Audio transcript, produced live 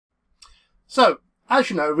So, as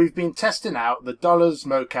you know, we've been testing out the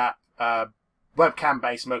Mocap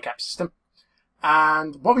webcam-based mocap system,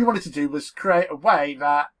 and what we wanted to do was create a way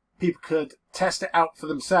that people could test it out for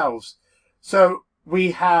themselves. So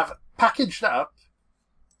we have packaged up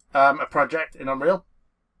a project in Unreal,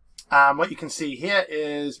 and what you can see here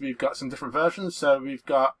is we've got some different versions. So we've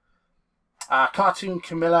got a cartoon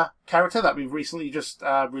Camilla character that we've recently just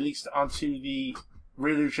released onto the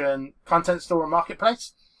Reallusion content store and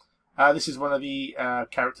marketplace. This is one of the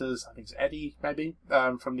characters, I think it's Eddie, maybe,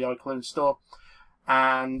 from the iClone store.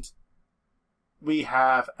 And we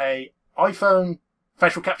have a iPhone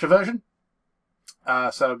facial capture version.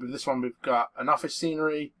 So with this one, we've got an office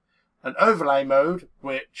scenery, an overlay mode,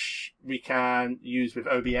 which we can use with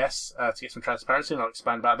OBS to get some transparency, and I'll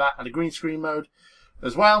expand about that, and a green screen mode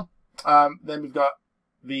as well. Then we've got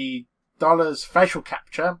the Dollars facial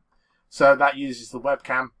capture. So that uses the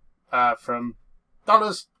webcam from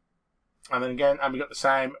Dollars. And then again, and we've got the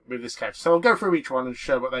same with this character. So I'll go through each one and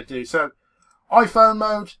show what they do. So, iPhone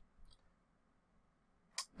mode.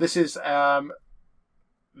 This is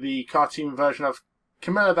the cartoon version of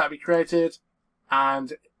Camilla that we created,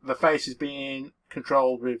 and the face is being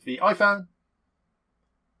controlled with the iPhone,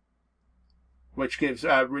 which gives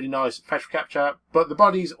a really nice facial capture. But the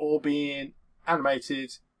body's all being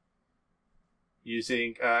animated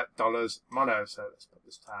using Dollars Mono. So let's put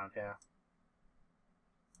this down here.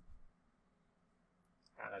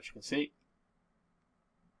 And as you can see,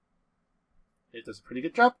 it does a pretty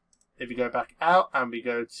good job. If you go back out and we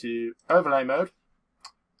go to overlay mode.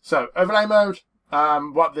 So overlay mode,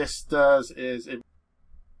 what this does is,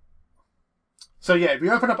 so yeah, if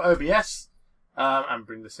you open up OBS and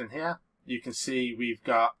bring this in here, you can see we've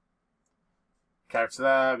got character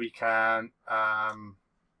there. We can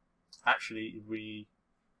actually, if we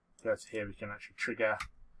go to here, we can actually trigger.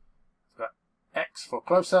 We've got X for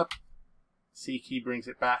close up. C key brings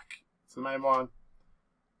it back to the main one,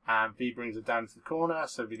 and V brings it down to the corner.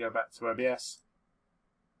 So if we go back to OBS,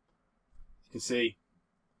 you can see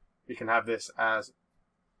we can have this as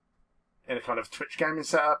in a kind of Twitch gaming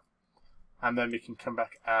setup, and then we can come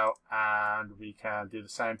back out and we can do the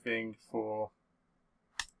same thing for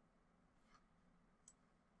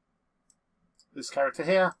this character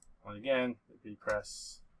here. And again, if we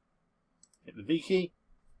hit the V key,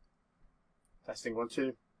 testing 1,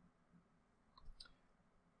 2.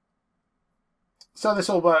 So this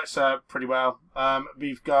all works pretty well.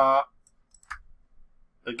 We've got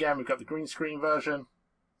the green screen version.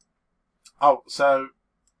 Oh, so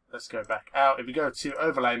let's go back out. If we go to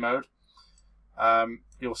overlay mode,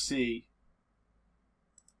 you'll see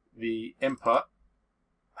the input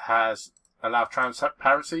has allowed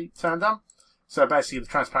transparency turned on. So basically the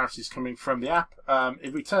transparency is coming from the app.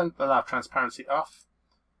 If we turn allow transparency off,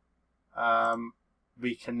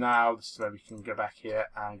 we can now, this is where we can go back here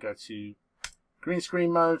and go to green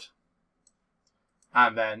screen mode,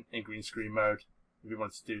 and then in green screen mode, if we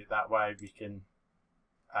want to do it that way, we can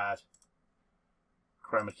add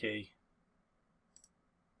chroma key,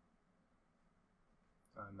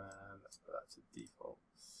 and then let's put that to default,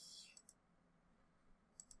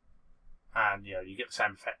 and yeah, you get the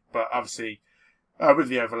same effect, but obviously with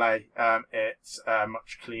the overlay, it's a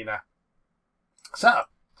much cleaner setup.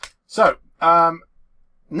 So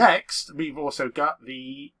next, we've also got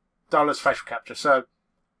the Dollars facial capture. So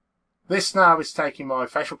this now is taking my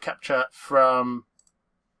facial capture from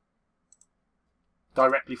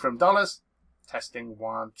directly from Dollars. Testing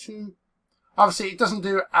 1, 2. Obviously, it doesn't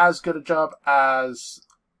do as good a job as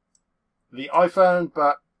the iPhone,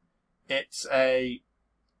 but it's a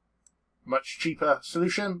much cheaper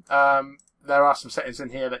solution. There are some settings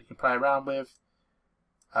in here that you can play around with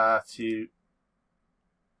to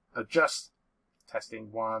adjust.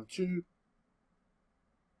 Testing 1, 2.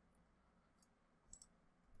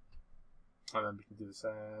 And then we can do the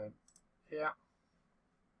same here.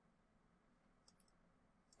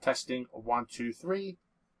 Testing 1, 2, 3.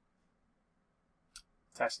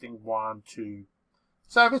 Testing 1, 2.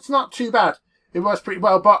 So it's not too bad. It works pretty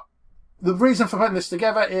well, but the reason for putting this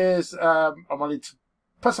together is I wanted to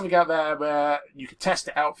put something out there where you could test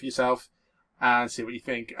it out for yourself and see what you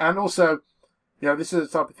think. And also, you know, this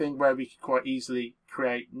is the type of thing where we could quite easily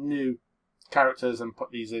create new characters and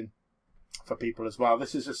put these in for people as well.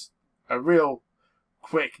 This is just a real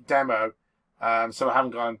quick demo, so I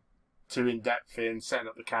haven't gone too in-depth in setting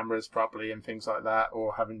up the cameras properly and things like that,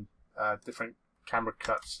 or having different camera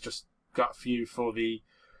cuts. Just got a few for the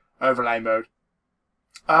overlay mode.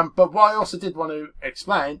 But what I also did want to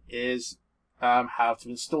explain is how to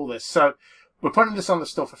install this. So we're putting this on the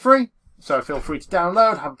store for free, so feel free to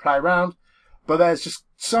download, have a play around. But there's just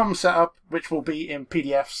some setup which will be in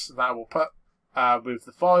PDFs that I will put with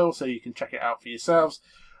the file, so you can check it out for yourselves.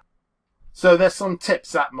 So there's some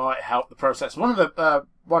tips that might help the process. One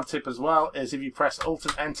tip as well is if you press Alt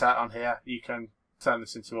and Enter on here, you can turn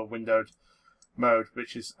this into a windowed mode,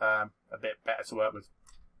 which is a bit better to work with.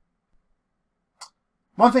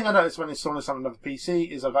 One thing I noticed when installing this on another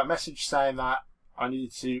PC is I got a message saying that I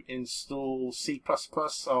needed to install C++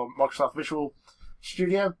 or Microsoft Visual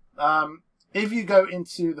Studio. If you go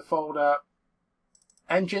into the folder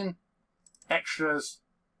Engine, Extras,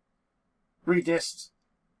 Redist,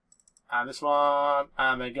 and this one,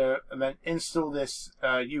 and then install this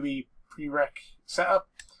UE prereq setup.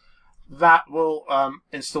 That will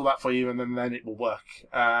install that for you, and then it will work.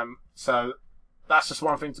 So that's just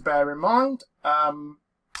one thing to bear in mind.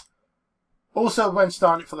 Also, when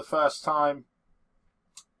starting it for the first time,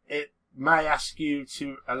 it may ask you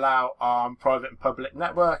to allow private and public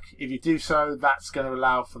network. If you do so, that's going to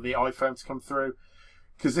allow for the iPhone to come through,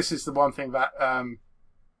 because this is the one thing that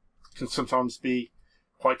can sometimes be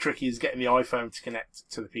quite tricky, is getting the iPhone to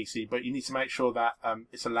connect to the PC. But you need to make sure that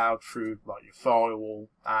it's allowed through like your firewall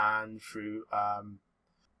and through.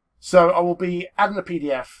 So I will be adding a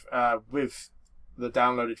PDF with the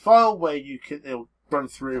downloaded file where it'll run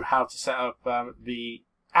through how to set up the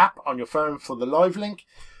app on your phone for the Live Link.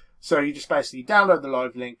 So you just basically download the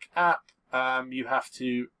Live Link app. You have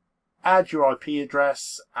to add your IP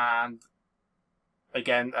address, and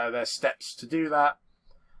again, there's steps to do that,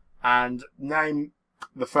 and name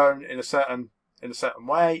the phone in a certain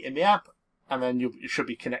way in the app, and then you should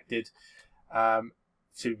be connected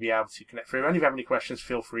to be able to connect through. And if you have any questions,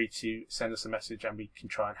 feel free to send us a message and we can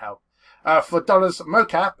try and help. For Dollars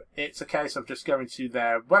Mocap, it's a case of just going to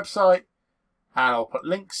their website, and I'll put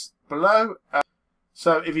links below.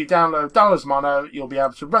 So if you download Dollars Mono, you'll be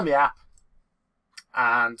able to run the app,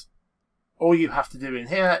 and all you have to do in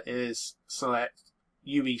here is select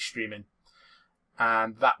UE streaming,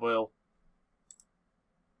 and that will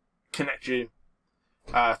connect you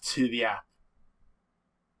to the app.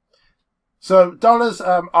 So Dollars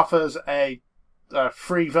offers a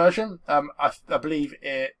free version. I believe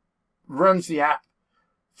it runs the app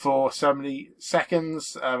for so many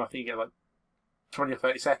seconds. I think you get like 20 or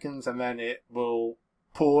 30 seconds, and then it will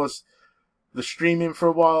pause the streaming for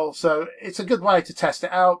a while. So it's a good way to test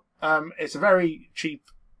it out. It's a very cheap,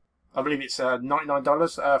 I believe it's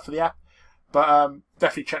 $99 for the app, but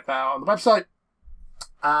definitely check that out on the website,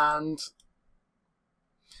 and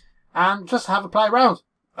just have a play around.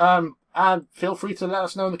 And feel free to let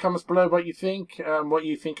us know in the comments below what you think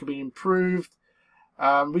could be improved.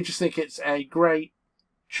 We just think it's a great,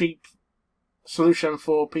 cheap solution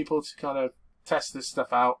for people to kind of test this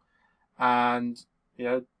stuff out and, you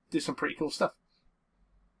know, do some pretty cool stuff.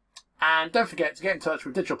 And don't forget to get in touch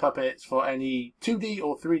with Digital Puppets for any 2D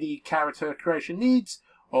or 3D character creation needs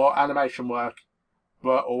or animation work.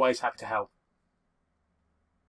 We're always happy to help.